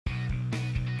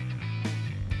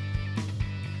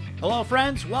Hello,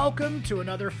 friends. Welcome to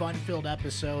another fun-filled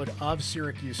episode of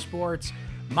Syracuse Sports.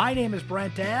 My name is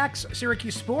Brent Axe.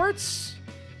 Syracuse Sports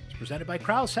is presented by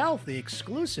Krause Health, the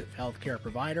exclusive healthcare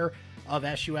provider of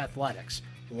SU Athletics.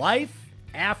 Life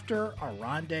after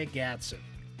Oronde Gadsden.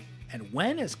 And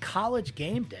when is college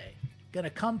game day going to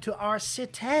come to our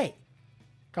city? A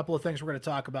couple of things we're going to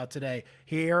talk about today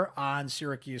here on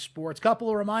Syracuse Sports. Couple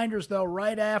of reminders, though,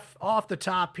 right off the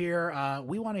top here.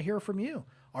 We want to hear from you.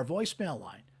 Our voicemail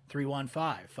line,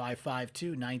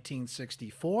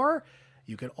 315-552-1964.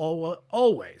 You can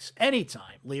always,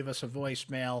 anytime, leave us a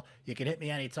voicemail. You can hit me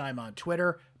anytime on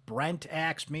Twitter, Brent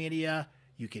Axe Media.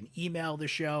 You can email the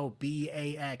show,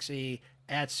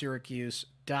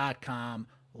 BAXE@Syracuse.com.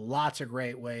 Lots of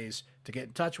great ways to get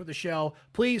in touch with the show.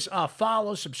 Please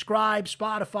follow, subscribe,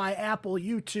 Spotify, Apple,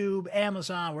 YouTube,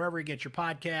 Amazon, wherever you get your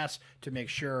podcasts, to make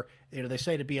sure, they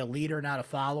say to be a leader, not a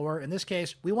follower. In this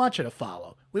case, we want you to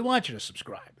follow. We want you to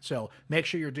subscribe. So make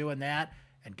sure you're doing that.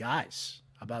 And guys,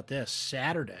 how about this?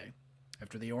 Saturday,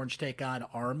 after the Orange take on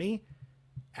Army,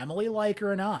 Emily Leiker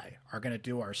and I are going to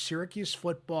do our Syracuse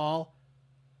football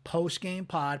post-game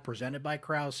pod presented by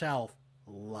Krause Health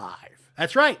live.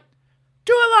 That's right.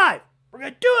 Do it live. We're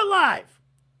going to do it live.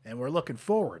 And we're looking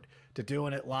forward to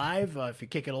doing it live. If you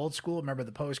kick it old school, remember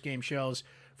the post-game shows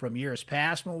from years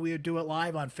past when we would do it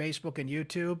live on Facebook and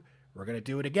YouTube. We're going to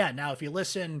do it again. Now, if you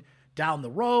listen down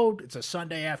the road, it's a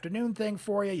Sunday afternoon thing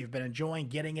for you. You've been enjoying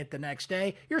getting it the next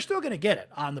day. You're still going to get it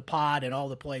on the pod and all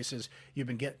the places you've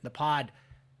been getting the pod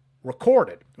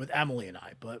recorded with Emily and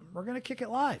I. But we're going to kick it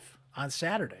live on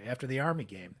Saturday after the Army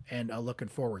game, and looking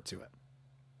forward to it.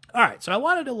 All right, so I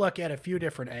wanted to look at a few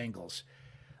different angles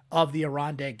of the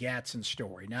Oronde Gadsden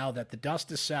story. Now that the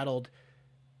dust is settled,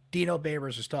 Dino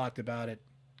Babers has talked about it,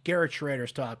 Garrett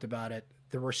Schrader's talked about it,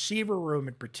 the receiver room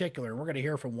in particular, and we're going to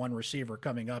hear from one receiver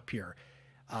coming up here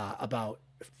about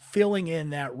filling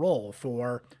in that role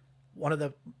for one of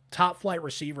the top flight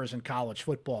receivers in college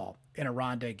football in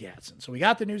Oronde Gadsden. So we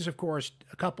got the news, of course,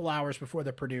 a couple hours before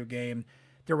the Purdue game.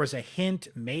 There was a hint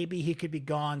maybe he could be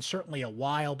gone, certainly a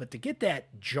while, but to get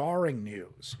that jarring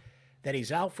news that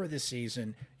he's out for the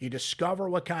season, you discover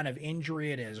what kind of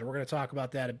injury it is, and we're going to talk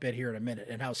about that a bit here in a minute,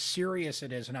 and how serious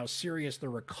it is and how serious the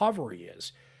recovery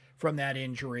is from that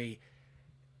injury.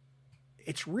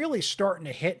 It's really starting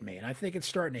to hit me, and I think it's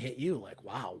starting to hit you, like,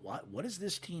 wow, what does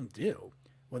this team do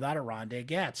without Oronde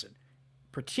Gadsden?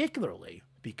 Particularly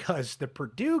because the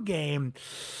Purdue game,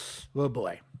 oh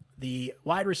boy, the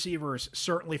wide receivers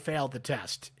certainly failed the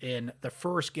test in the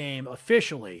first game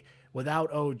officially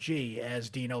without OG, as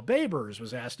Dino Babers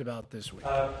was asked about this week.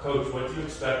 Coach, what do you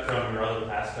expect from your other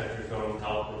pass catchers going to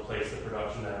help replace the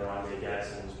production that Oronde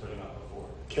Gadsden was putting up before?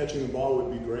 Catching the ball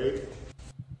would be great.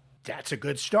 That's a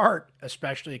good start,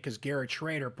 especially because Garrett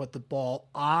Schrader put the ball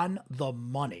on the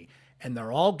money, and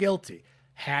they're all guilty.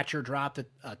 Hatcher dropped a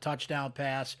touchdown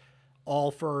pass.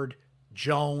 Alford,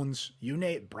 Jones,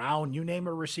 Brown, you name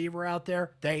a receiver out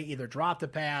there, they either dropped a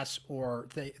pass or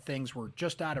things were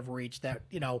just out of reach that,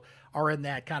 are in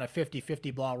that kind of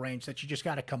 50-50 ball range that you just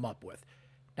got to come up with.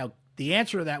 Now, the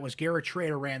answer to that was Garrett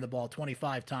Schrader ran the ball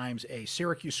 25 times, a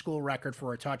Syracuse school record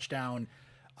for a touchdown,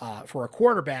 for a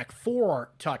quarterback,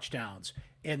 4 touchdowns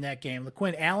in that game.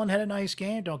 LaQuinn Allen had a nice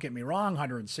game, don't get me wrong,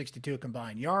 162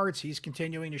 combined yards. He's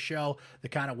continuing to show the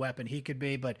kind of weapon he could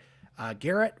be, but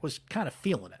Garrett was kind of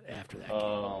feeling it after that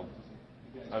game.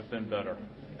 I've been better.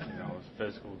 It's a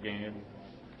physical game.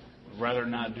 I'd rather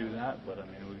not do that, but,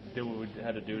 we did what we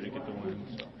had to do to get the win,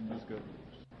 so that's good.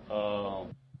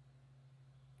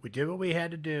 We did what we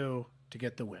had to do to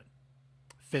get the win.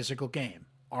 Physical game.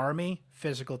 Army,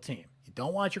 physical team. You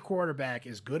don't want your quarterback,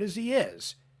 as good as he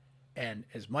is, and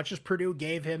as much as Purdue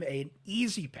gave him an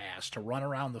easy pass to run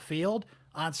around the field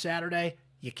on Saturday,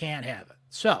 you can't have it.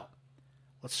 So,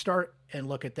 let's start and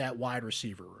look at that wide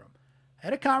receiver room. I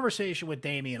had a conversation with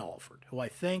Damian Alford, who I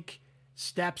think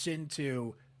steps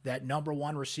into that number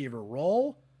one receiver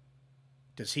role.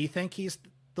 Does he think he's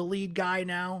the lead guy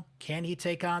now? Can he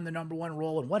take on the number one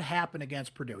role? And what happened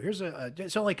against Purdue? Here's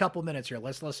it's only a couple minutes here.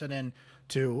 Let's listen in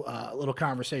to a little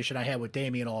conversation I had with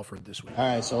Damian Alford this week. All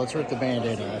right, so let's rip the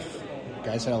Band-Aid off.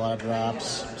 Guys had a lot of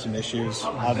drops, some issues.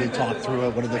 How did you talk through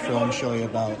it? What did the film show you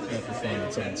about that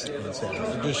performance on Saturday?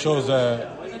 It just shows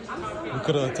that we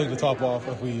could have taken the top off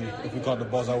if we caught the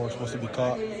balls that were supposed to be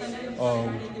caught.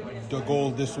 The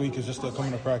goal this week is just to come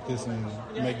into practice and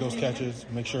make those catches,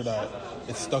 make sure that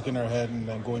it's stuck in our head, and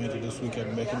then going into this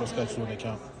weekend making those catches when they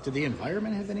count. Did the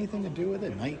environment have anything to do with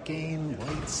it? Night game,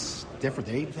 lights, different?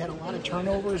 They've had a lot of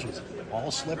turnovers. Was it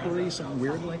all slippery, something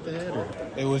weird like that? Or?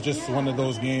 It was just one of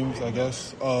those games, I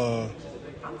guess.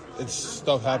 it's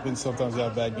stuff happens. Sometimes you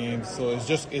have bad games, so it's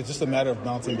just a matter of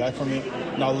bouncing back from it,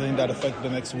 not letting that affect the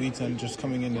next weeks, and just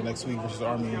coming in the next week versus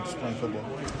Army and just playing football.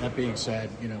 That being said,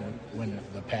 when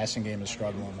the passing game is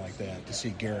struggling like that, to see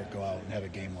Garrett go out and have a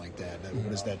game like that, what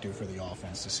does that do for the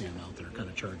offense to see him out there kind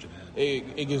of charging ahead?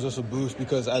 It gives us a boost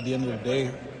because at the end of the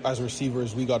day, as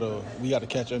receivers, we gotta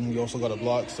catch and we also gotta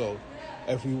block. So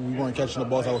if we weren't catching the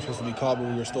balls that were supposed to be caught, but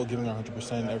we were still giving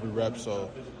 100% every rep.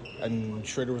 And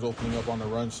Schrader was opening up on the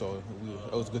run, so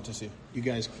it was good to see. You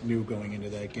guys knew going into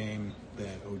that game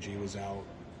that OG was out.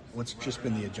 What's just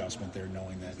been the adjustment there,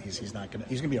 knowing that he's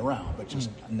gonna be around, but just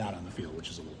not on the field, which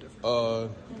is a little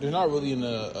different? They're not really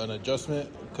an adjustment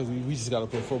because we just got to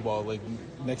play football. Like,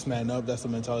 next man up, that's the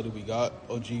mentality we got.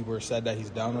 OG, we're sad that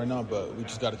he's down right now, but we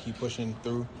just got to keep pushing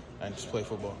through and just play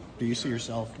football. Do you see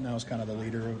yourself now as kind of the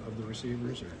leader of the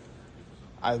receivers? Or?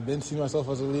 I've been seeing myself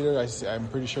as a leader. I'm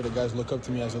pretty sure the guys look up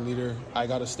to me as a leader. I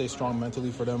got to stay strong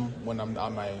mentally for them when I'm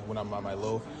at my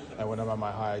low, and when I'm at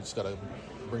my high, I just got to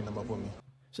bring them up with me.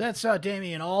 So that's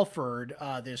Damian Alford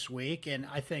this week, and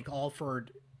I think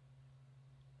Alford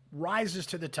rises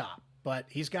to the top, but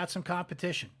he's got some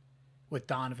competition with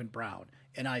Donovan Brown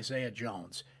and Isaiah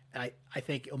Jones. I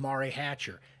think Omari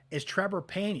Hatcher. Is Trevor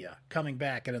Pena coming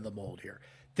back into the mold here?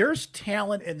 There's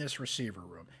talent in this receiver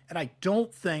room, and I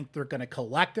don't think they're going to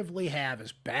collectively have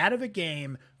as bad of a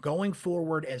game going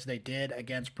forward as they did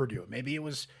against Purdue. Maybe it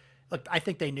was, look, I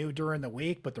think they knew during the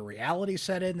week, but the reality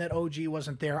set in that OG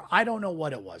wasn't there. I don't know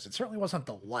what it was. It certainly wasn't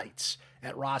the lights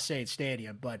at Ross-Ade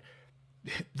Stadium, but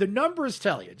the numbers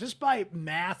tell you, just by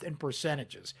math and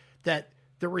percentages, that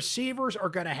the receivers are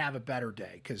going to have a better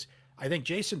day, because I think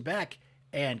Jason Beck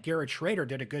and Garrett Schrader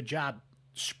did a good job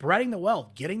spreading the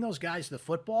wealth, getting those guys the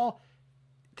football.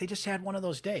 They just had one of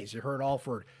those days. You heard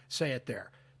Alford say it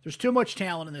there. There's too much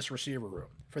talent in this receiver room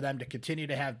for them to continue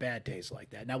to have bad days like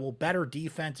that. Now, will better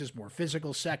defenses, more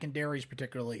physical secondaries,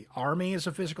 particularly Army is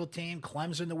a physical team,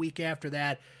 Clemson the week after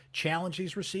that, challenge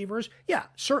these receivers? Yeah,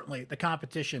 certainly the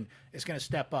competition is going to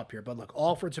step up here. But look,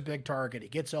 Alford's a big target. He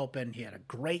gets open. He had a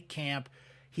great camp.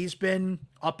 He's been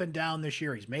up and down this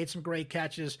year. He's made some great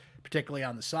catches, particularly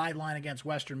on the sideline against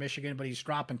Western Michigan, but he's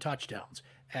dropping touchdowns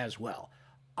as well.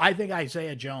 I think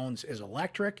Isaiah Jones is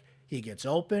electric. He gets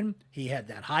open. He had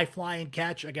that high-flying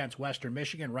catch against Western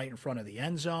Michigan right in front of the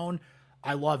end zone.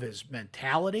 I love his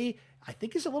mentality. I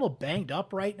think he's a little banged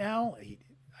up right now.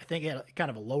 I think he had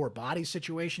kind of a lower body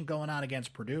situation going on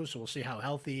against Purdue, so we'll see how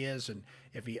healthy he is and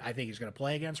I think he's going to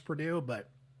play against Purdue, but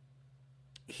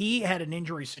he had an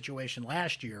injury situation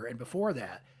last year, and before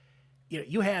that,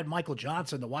 you had Michael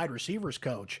Johnson, the wide receivers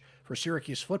coach for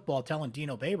Syracuse football, telling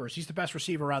Dino Babers he's the best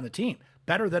receiver on the team,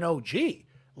 better than OG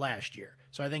last year.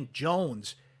 So I think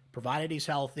Jones, provided he's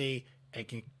healthy and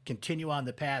can continue on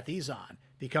the path he's on,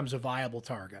 becomes a viable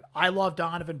target. I love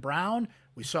Donovan Brown.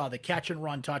 We saw the catch and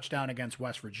run touchdown against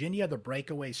West Virginia, the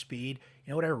breakaway speed.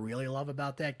 You know what I really love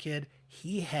about that kid?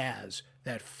 He has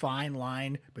that fine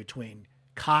line between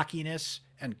cockiness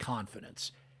and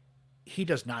confidence. He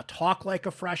does not talk like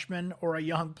a freshman or a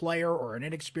young player or an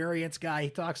inexperienced guy. He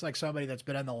talks like somebody that's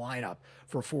been in the lineup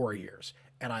for 4 years.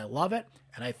 And I love it.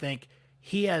 And I think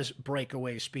he has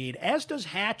breakaway speed, as does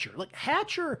Hatcher. Look,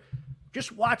 Hatcher,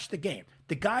 just watch the game.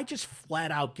 The guy just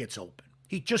flat out gets open.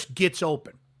 He just gets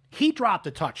open. He dropped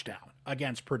a touchdown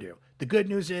against Purdue. The good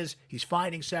news is he's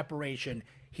finding separation.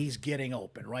 He's getting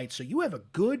open, right? So you have a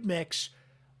good mix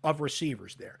of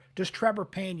receivers there. Does Trevor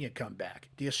Pena come back?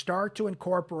 Do you start to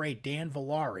incorporate Dan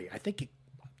Villari? I think you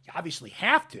obviously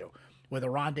have to with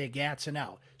Oronde Gadsden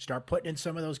out. Start putting in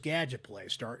some of those gadget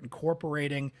plays. Start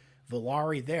incorporating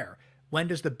Villari there. When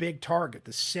does the big target,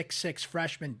 the 6'6"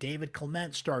 freshman David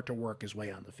Clement, start to work his way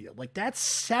on the field? Like, that's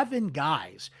 7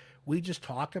 guys we just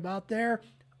talked about there.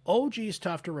 OG is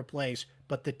tough to replace,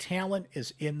 but the talent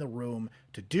is in the room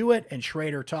to do it, and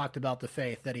Schrader talked about the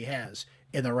faith that he has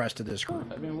in the rest of this group.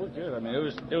 I mean, we're good. I mean,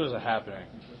 it was a happening.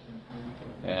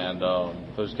 And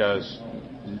those guys,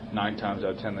 9 times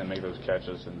out of 10, they make those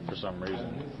catches, and for some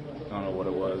reason, I don't know what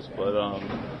it was. But,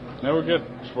 no, we're good.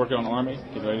 Just working on Army,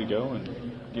 getting ready to go, and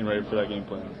getting ready for that game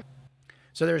plan.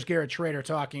 So there's Garrett Schrader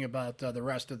talking about the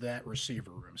rest of that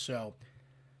receiver room. So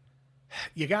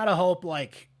you got to hope,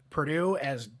 like Purdue,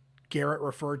 as Garrett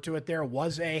referred to it there,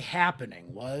 was a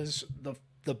happening, was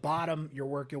the bottom. You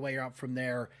work your way up from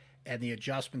there, and the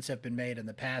adjustments have been made in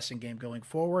the passing game going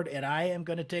forward. And I am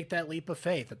going to take that leap of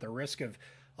faith at the risk of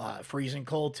freezing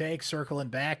cold takes, circling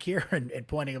back here and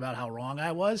pointing about how wrong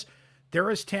I was. There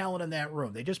is talent in that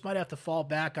room. They just might have to fall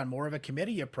back on more of a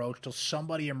committee approach till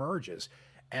somebody emerges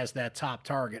as that top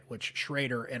target, which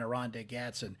Schrader and Oronde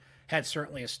Gadsden had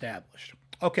certainly established.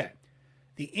 Okay,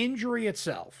 the injury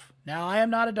itself, Now, I am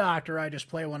not a doctor. I just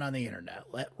play one on the internet,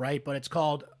 right? But it's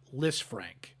called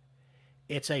Lisfranc.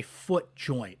 It's a foot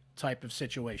joint type of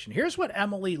situation. Here's what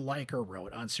Emily Leiker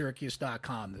wrote on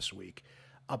Syracuse.com this week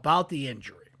about the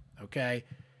injury, okay?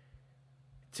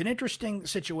 It's an interesting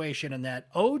situation in that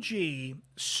OG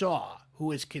saw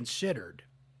who is considered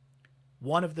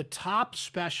one of the top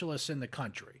specialists in the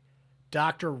country,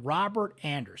 Dr. Robert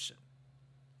Anderson.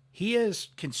 He is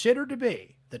considered to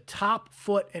be the top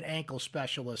foot and ankle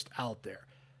specialist out there.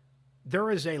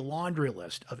 There is a laundry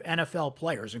list of NFL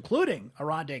players, including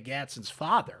Oronde Gadsden's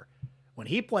father, when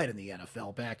he played in the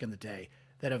NFL back in the day,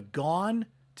 that have gone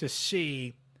to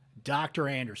see Dr.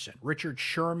 Anderson, Richard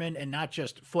Sherman, and not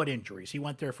just foot injuries. He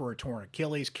went there for a torn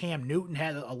Achilles. Cam Newton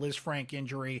had a Lisfranc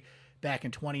injury back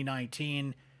in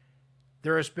 2019.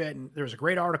 There's a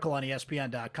great article on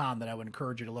ESPN.com that I would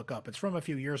encourage you to look up. It's from a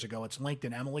few years ago. It's linked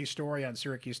in Emily's story on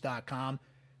Syracuse.com.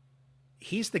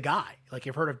 He's the guy. Like,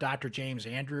 you've heard of Dr. James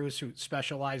Andrews, who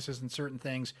specializes in certain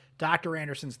things. Dr.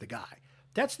 Anderson's the guy.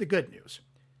 That's the good news.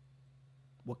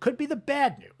 What could be the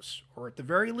bad news, or at the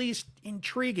very least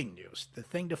intriguing news, the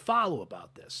thing to follow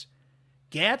about this,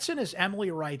 Gadsden, as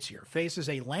Emily writes here, faces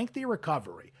a lengthy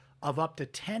recovery of up to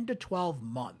 10 to 12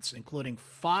 months, including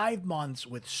 5 months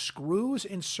with screws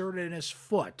inserted in his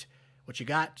foot, which he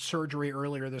got surgery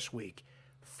earlier this week,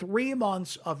 3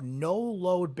 months of no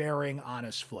load bearing on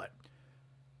his foot.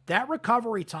 That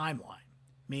recovery timeline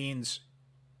means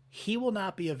he will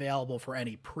not be available for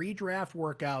any pre-draft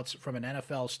workouts from an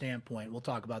NFL standpoint. We'll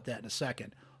talk about that in a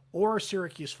second. Or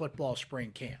Syracuse football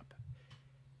spring camp.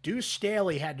 Deuce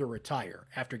Staley had to retire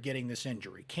after getting this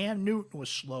injury. Cam Newton was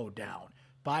slowed down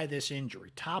by this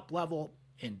injury. Top level,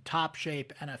 in top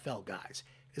shape NFL guys.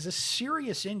 Is a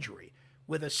serious injury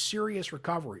with a serious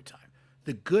recovery time.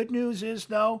 The good news is,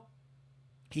 though,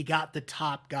 he got the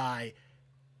top guy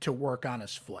to work on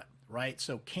his foot, right?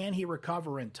 So can he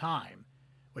recover in time?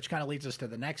 Which kind of leads us to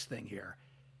the next thing here.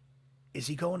 Is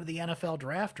he going to the NFL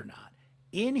draft or not?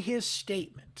 In his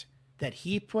statement that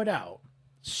he put out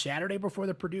Saturday before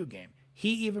the Purdue game,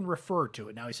 he even referred to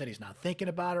it. Now, he said he's not thinking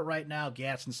about it right now.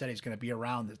 Gadsden said he's going to be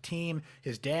around the team.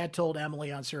 His dad told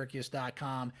Emily on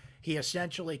Syracuse.com he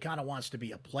essentially kind of wants to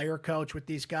be a player coach with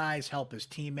these guys, help his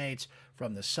teammates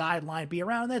from the sideline, be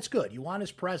around. That's good. You want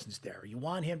his presence there. You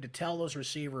want him to tell those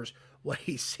receivers what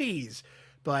he sees,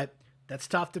 but that's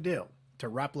tough to do, to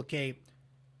replicate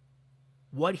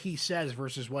what he says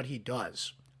versus what he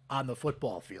does on the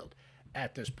football field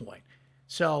at this point.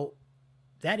 So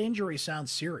that injury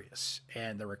sounds serious,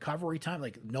 and the recovery time,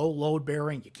 like no load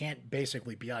bearing, you can't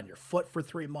basically be on your foot for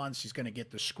 3 months. He's going to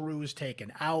get the screws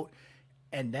taken out,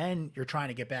 and then you're trying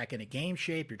to get back into game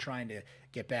shape. You're trying to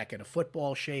get back into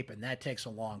football shape, and that takes a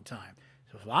long time.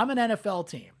 So if I'm an NFL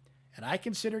team, and I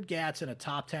considered Gadsden a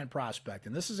top 10 prospect,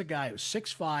 and this is a guy who's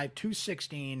 6'5",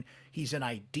 216. He's an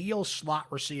ideal slot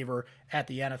receiver at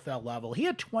the NFL level. He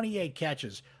had 28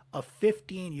 catches of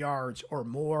 15 yards or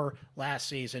more last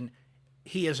season.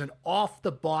 He is an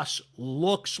off-the-bus,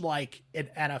 looks like an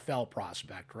NFL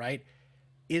prospect, right?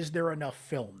 Is there enough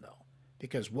film, though?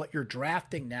 Because what you're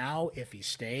drafting now, if he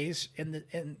stays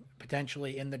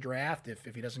potentially in the draft,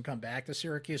 if he doesn't come back to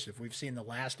Syracuse, if we've seen the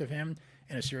last of him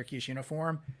in a Syracuse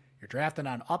uniform, you're drafting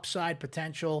on upside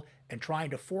potential and trying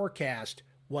to forecast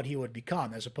what he would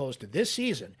become, as opposed to this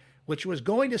season, which was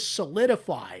going to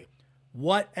solidify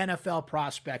what NFL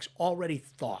prospects already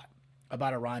thought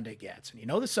about Oronde Gadsden. You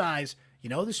know the size, you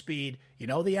know the speed, you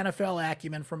know the NFL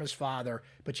acumen from his father,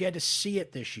 but you had to see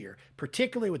it this year,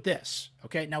 particularly with this.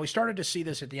 Okay, now we started to see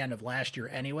this at the end of last year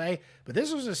anyway, but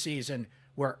this was a season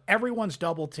where everyone's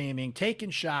double teaming,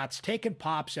 taking shots, taking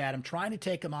pops at him, trying to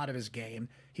take him out of his game.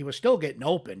 He was still getting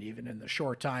open even in the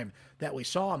short time that we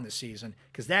saw him this season,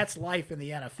 because that's life in the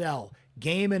NFL,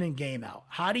 game in and game out.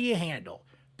 How do you handle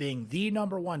being the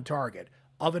number one target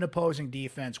of an opposing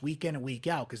defense week in and week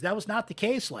out? Because that was not the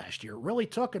case last year. It really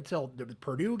took until the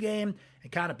Purdue game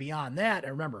and kind of beyond that.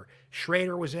 And remember,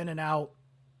 Schrader was in and out,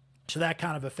 so that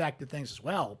kind of affected things as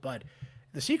well. But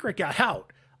the secret got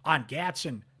out on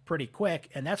Gadsden pretty quick,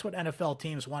 and that's what NFL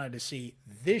teams wanted to see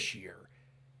this year.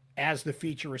 As the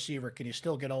feature receiver, can you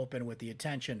still get open with the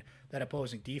attention that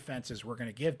opposing defenses were going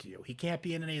to give to you? He can't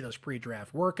be in any of those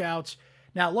pre-draft workouts.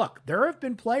 Now, look, there have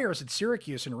been players at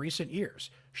Syracuse in recent years.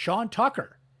 Sean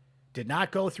Tucker did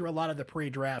not go through a lot of the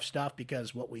pre-draft stuff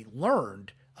because what we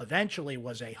learned eventually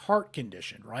was a heart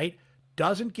condition, right?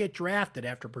 Doesn't get drafted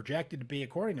after projected to be,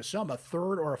 according to some, a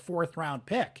third or a fourth round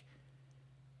pick.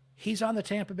 He's on the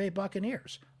Tampa Bay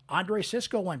Buccaneers. Andre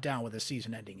Sisco went down with a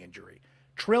season-ending injury.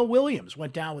 Trill Williams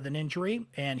went down with an injury,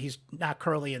 and he's not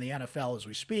currently in the NFL as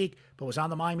we speak, but was on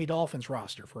the Miami Dolphins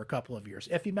roster for a couple of years.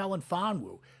 Ife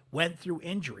Melifonwu went through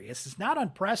injury. This is not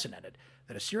unprecedented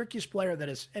that a Syracuse player that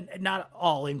is, and not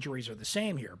all injuries are the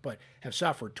same here, but have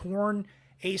suffered torn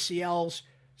ACLs,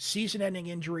 season-ending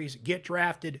injuries, get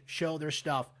drafted, show their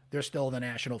stuff. They're still in the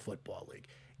National Football League.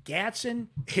 Gadsden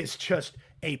is just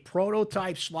a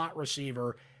prototype slot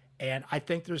receiver, and I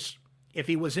think if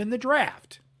he was in the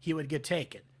draft, he would get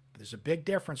taken. But there's a big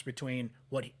difference between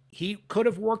what he could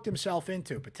have worked himself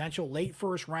into, potential late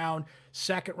first round,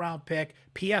 second round pick.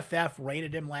 PFF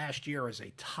rated him last year as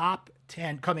a top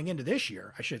 10, coming into this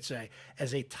year, I should say,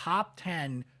 as a top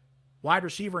 10 wide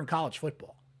receiver in college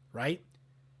football, right?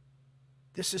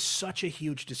 This is such a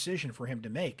huge decision for him to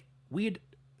make. We'd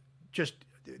just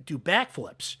do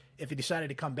backflips if he decided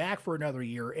to come back for another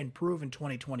year and prove in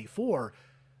 2024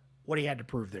 what he had to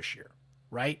prove this year,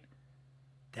 right?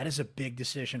 That is a big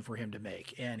decision for him to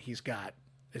make. And he's got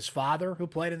his father who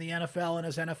played in the NFL and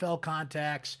his NFL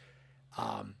contacts.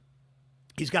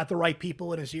 He's got the right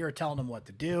people in his ear telling him what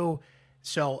to do.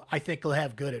 So I think he'll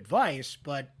have good advice,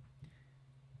 but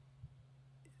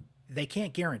they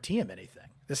can't guarantee him anything.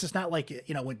 This is not like,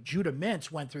 when Judah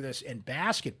Mintz went through this in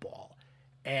basketball,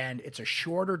 and it's a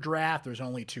shorter draft. There's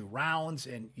only 2 rounds,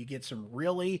 and you get some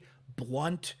really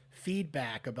blunt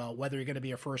feedback about whether you're going to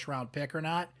be a first-round pick or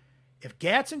not. If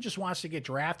Gadsden just wants to get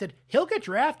drafted, he'll get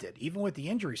drafted, even with the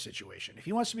injury situation. If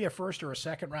he wants to be a first or a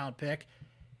second-round pick,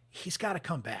 he's got to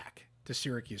come back to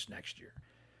Syracuse next year.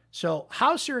 So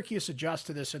how Syracuse adjusts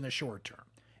to this in the short term,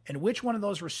 and which one of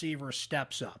those receivers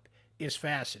steps up, is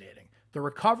fascinating. The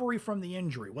recovery from the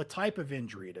injury, what type of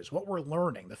injury it is, what we're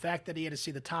learning, the fact that he had to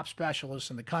see the top specialists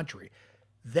in the country,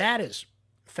 that is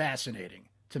fascinating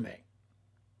to me.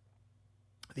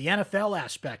 The NFL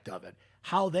aspect of it,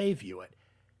 how they view it,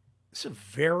 it's a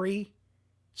very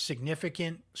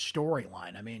significant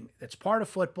storyline. I mean, it's part of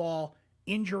football.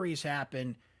 Injuries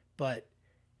happen, but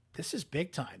this is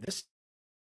big time. This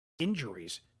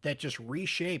injuries that just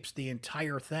reshapes the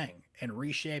entire thing and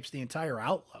reshapes the entire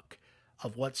outlook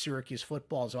of what Syracuse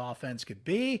football's offense could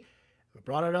be. We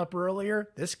brought it up earlier.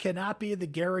 This cannot be the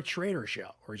Garrett Schrader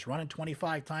show where he's running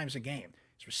 25 times a game.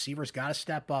 His receivers got to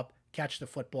step up, catch the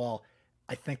football.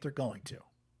 I think they're going to.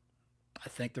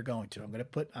 I'm going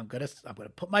to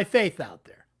put my faith out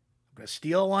there. I'm going to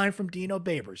steal a line from Dino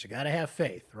Babers. You got to have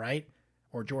faith, right?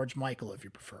 Or George Michael, if you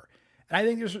prefer. And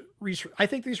I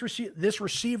think this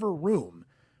receiver room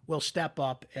will step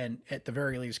up and at the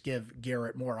very least give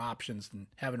Garrett more options than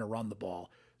having to run the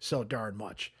ball so darn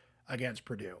much against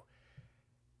Purdue.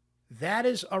 That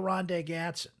is Oronde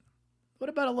Gadsden.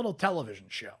 What about a little television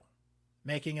show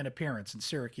making an appearance in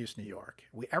Syracuse, New York?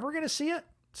 Are we ever going to see it?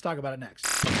 Let's talk about it next.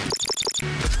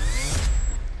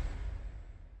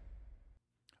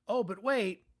 Oh, but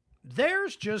wait,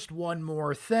 there's just one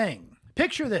more thing.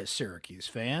 Picture this, Syracuse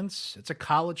fans. It's a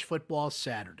college football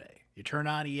Saturday. You turn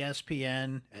on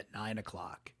ESPN at 9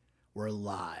 o'clock. We're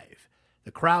live.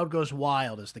 The crowd goes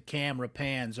wild as the camera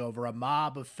pans over a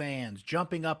mob of fans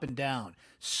jumping up and down,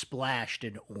 splashed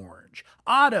in orange.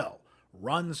 Otto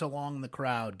runs along the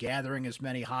crowd, gathering as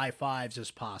many high fives as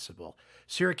possible.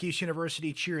 Syracuse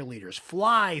University cheerleaders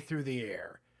fly through the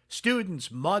air.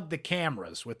 Students mug the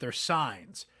cameras with their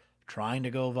signs, trying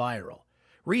to go viral.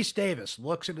 Reese Davis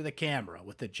looks into the camera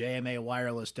with the JMA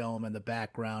wireless dome in the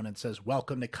background and says,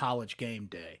 "Welcome to College Game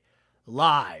Day,"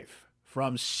 live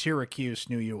from Syracuse,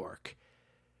 New York.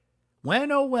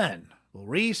 When, oh when, will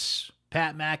Reese,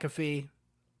 Pat McAfee,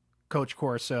 Coach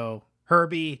Corso,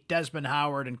 Herbie, Desmond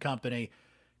Howard, and company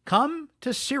come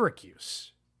to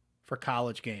Syracuse for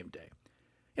College Game Day?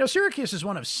 You know, Syracuse is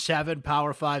one of 7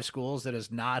 Power 5 schools that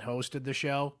has not hosted the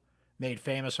show, made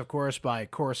famous, of course, by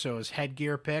Corso's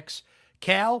headgear picks.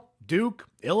 Cal, Duke,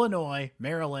 Illinois,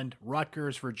 Maryland,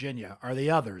 Rutgers, Virginia are the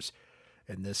others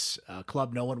in this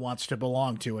club no one wants to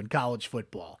belong to in college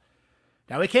football.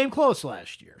 Now, we came close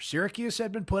last year. Syracuse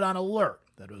had been put on alert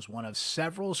that it was one of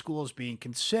several schools being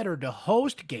considered to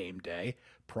host Game Day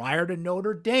prior to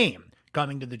Notre Dame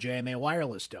coming to the JMA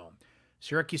Wireless Dome.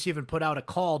 Syracuse even put out a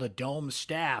call to Dome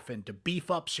staff and to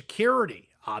beef up security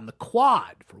on the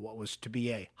quad for what was to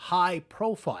be a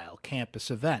high-profile campus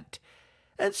event.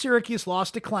 And Syracuse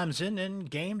lost to Clemson, and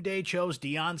Game Day chose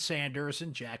Deion Sanders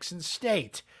and Jackson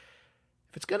State.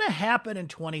 If it's going to happen in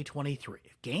 2023,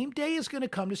 if Game Day is going to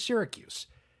come to Syracuse,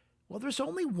 well, there's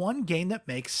only one game that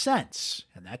makes sense,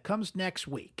 and that comes next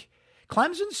week.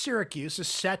 Clemson-Syracuse is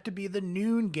set to be the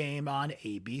noon game on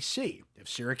ABC. If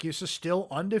Syracuse is still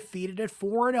undefeated at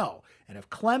 4-0, and if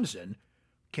Clemson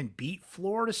can beat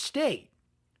Florida State,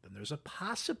 then there's a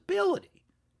possibility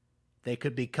they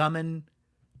could be coming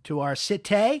to our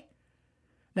cité.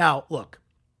 Now, look,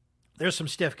 there's some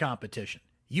stiff competition.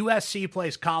 USC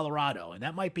plays Colorado, and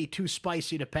that might be too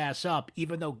spicy to pass up,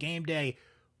 even though game day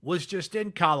was just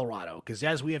in Colorado, because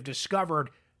as we have discovered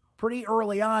pretty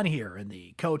early on here in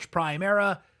the Coach Prime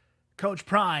era, Coach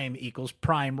Prime equals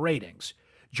prime ratings.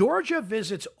 Georgia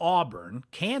visits Auburn.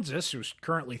 Kansas, who's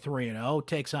currently 3-0,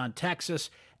 takes on Texas.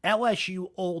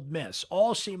 LSU, Ole Miss,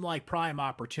 all seem like prime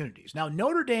opportunities. Now,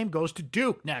 Notre Dame goes to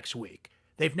Duke next week.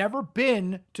 They've never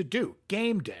been to Duke,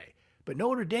 game day. But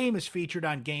Notre Dame is featured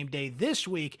on game day this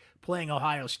week playing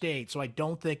Ohio State, so I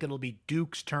don't think it'll be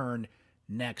Duke's turn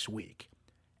next week.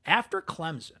 After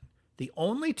Clemson, the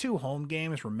only two home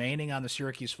games remaining on the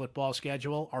Syracuse football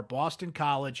schedule are Boston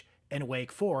College and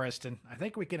Wake Forest, and I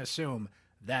think we can assume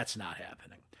that's not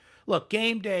happening. Look,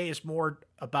 game day is more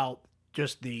about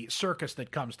just the circus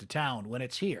that comes to town when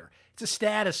it's here. It's a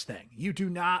status thing. You do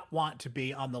not want to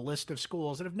be on the list of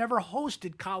schools that have never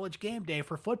hosted college game day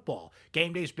for football.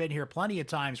 Game day's been here plenty of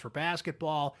times for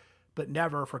basketball, but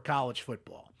never for college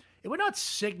football. It would not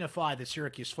signify that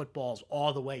Syracuse football is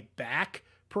all the way back,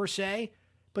 per se,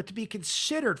 but to be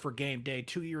considered for game day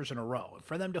 2 years in a row, and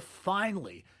for them to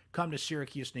finally come to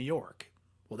Syracuse, New York,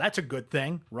 well, that's a good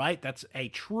thing, right? That's a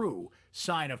true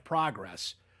sign of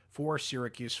progress for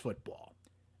Syracuse football.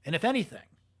 And if anything,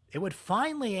 it would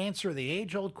finally answer the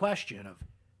age-old question of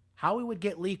how we would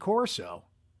get Lee Corso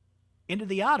into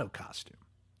the Otto costume.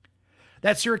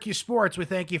 That's Syracuse Sports. We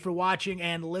thank you for watching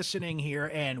and listening here,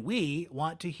 and we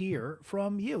want to hear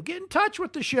from you. Get in touch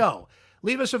with the show.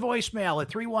 Leave us a voicemail at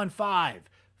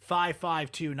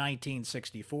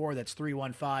 315-552-1964. That's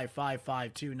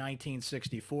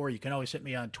 315-552-1964. You can always hit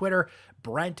me on Twitter,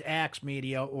 Brent Axe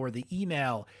Media, or the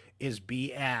email is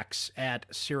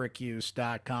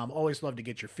baxe@syracuse.com. Always love to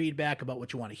get your feedback about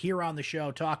what you want to hear on the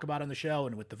show, talk about on the show,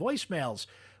 and with the voicemails,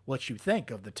 what you think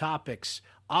of the topics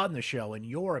on the show and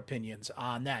your opinions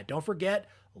on that. Don't forget,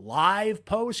 live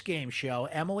post-game show,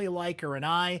 Emily Leiker and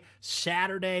I,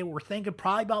 Saturday. We're thinking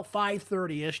probably about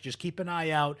 5:30-ish. Just keep an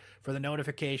eye out for the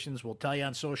notifications. We'll tell you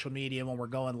on social media when we're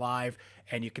going live,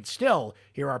 and you can still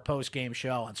hear our post-game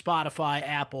show on Spotify,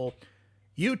 Apple,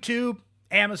 YouTube,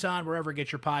 Amazon, wherever you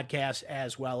get your podcasts,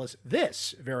 as well as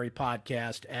this very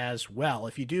podcast as well.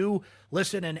 If you do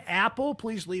listen in Apple,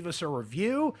 please leave us a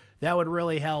review. That would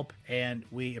really help, and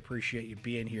we appreciate you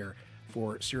being here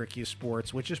for Syracuse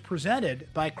Sports, which is presented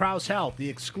by Krause Health, the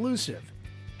exclusive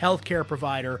healthcare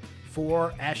provider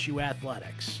for SU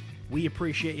Athletics. We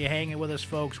appreciate you hanging with us,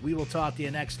 folks. We will talk to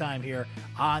you next time here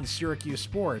on Syracuse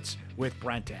Sports with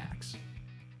Brent Axe.